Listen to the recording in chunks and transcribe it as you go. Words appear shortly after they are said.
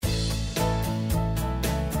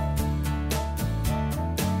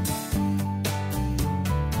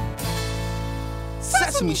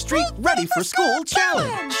Sesame Street Ready for School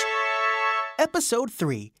Challenge! Episode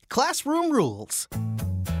 3, Classroom Rules.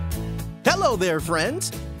 Hello there,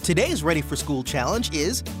 friends! Today's Ready for School Challenge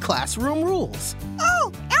is Classroom Rules.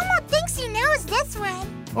 Oh, Elmo thinks he knows this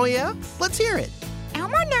one. Oh yeah? Let's hear it.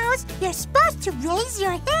 Elmo knows you're supposed to raise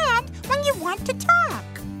your hand when you want to talk.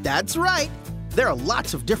 That's right. There are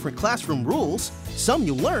lots of different classroom rules. Some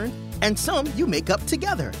you learn, and some you make up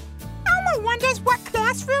together. Elmo wonders what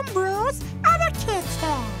classroom rules other kids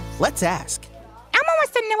have. Let's ask. Elmo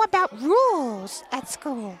wants to know about rules at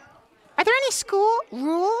school. Are there any school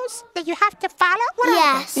rules that you have to follow?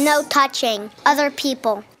 Yes, no touching other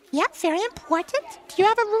people. Yep, very important. Do you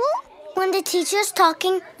have a rule? When the teacher's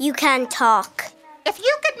talking, you can talk. If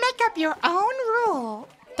you could make up your own rule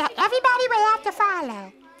that everybody would have to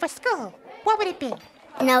follow for school, what would it be?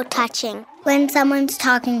 No touching. When someone's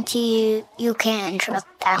talking to you, you can't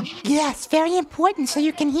interrupt them. Yes, very important so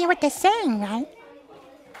you can hear what they're saying, right?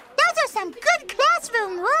 Those are some good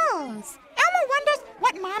classroom rules. Elmo wonders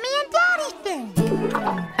what Mommy and Daddy think.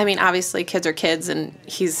 I mean, obviously, kids are kids, and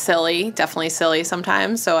he's silly, definitely silly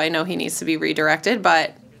sometimes, so I know he needs to be redirected,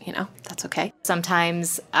 but, that's okay.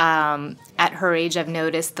 Sometimes at her age, I've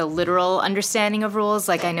noticed the literal understanding of rules.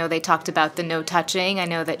 Like, I know they talked about the no touching. I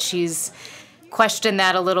know that she's questioned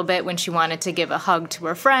that a little bit when she wanted to give a hug to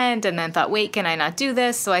her friend and then thought, wait, can I not do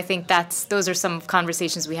this? So I think those are some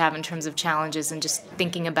conversations we have in terms of challenges and just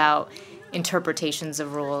thinking about interpretations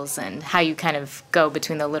of rules and how you kind of go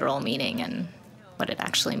between the literal meaning and what it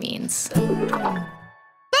actually means.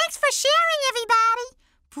 Thanks for sharing, everybody.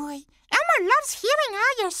 Boy, Elmo loves hearing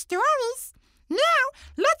all your stories. Now,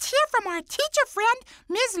 let's hear from our teacher friend,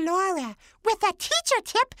 Ms. Laura, with a teacher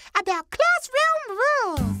tip about classroom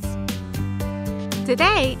rules.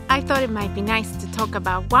 Today, I thought it might be nice to talk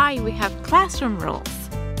about why we have classroom rules.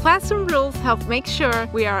 Classroom rules help make sure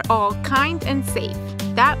we are all kind and safe.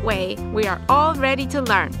 That way, we are all ready to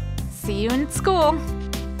learn. See you in school.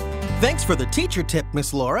 Thanks for the teacher tip,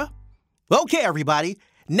 Miss Laura. Okay, everybody.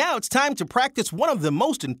 Now it's time to practice one of the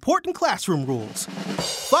most important classroom rules,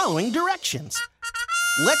 following directions.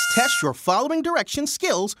 Let's test your following directions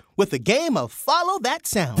skills with a game of Follow That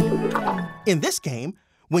Sound. In this game,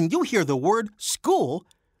 when you hear the word school,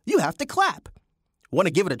 you have to clap. Want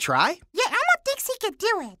to give it a try? Yeah, Elmo thinks he can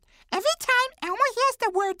do it. Every time Elmo hears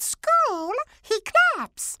the word school, he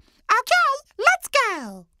claps. Okay, let's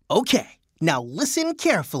go. Okay, now listen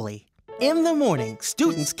carefully. In the morning,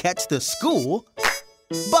 students catch the school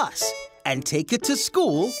bus and take it to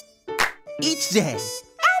school each day.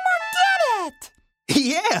 Elmo did it!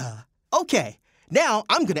 Yeah! Okay, now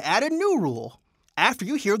I'm going to add a new rule. After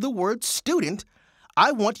you hear the word student,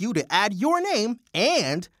 I want you to add your name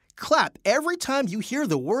and clap every time you hear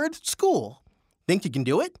the word school. Think you can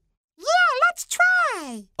do it? Yeah, let's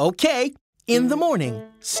try. Okay. In the morning,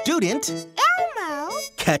 student Elmo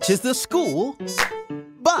catches the school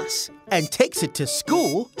bus and takes it to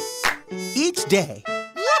school each day.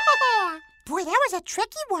 Yeah! Boy, that was a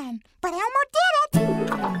tricky one, but Elmo did it.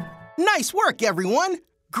 Nice work, everyone.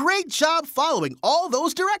 Great job following all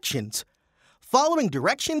those directions. Following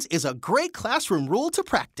directions is a great classroom rule to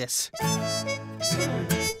practice. Boy,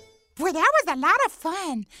 that was a lot of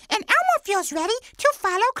fun. And Elmo feels ready to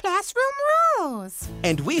follow classroom rules.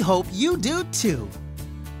 And we hope you do too.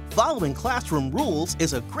 Following classroom rules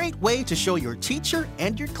is a great way to show your teacher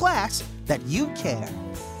and your class that you care.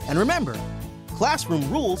 And remember, classroom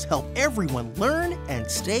rules help everyone learn and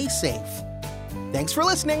stay safe. Thanks for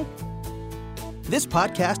listening. This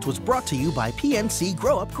podcast was brought to you by PNC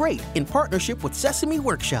Grow Up Great in partnership with Sesame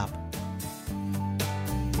Workshop.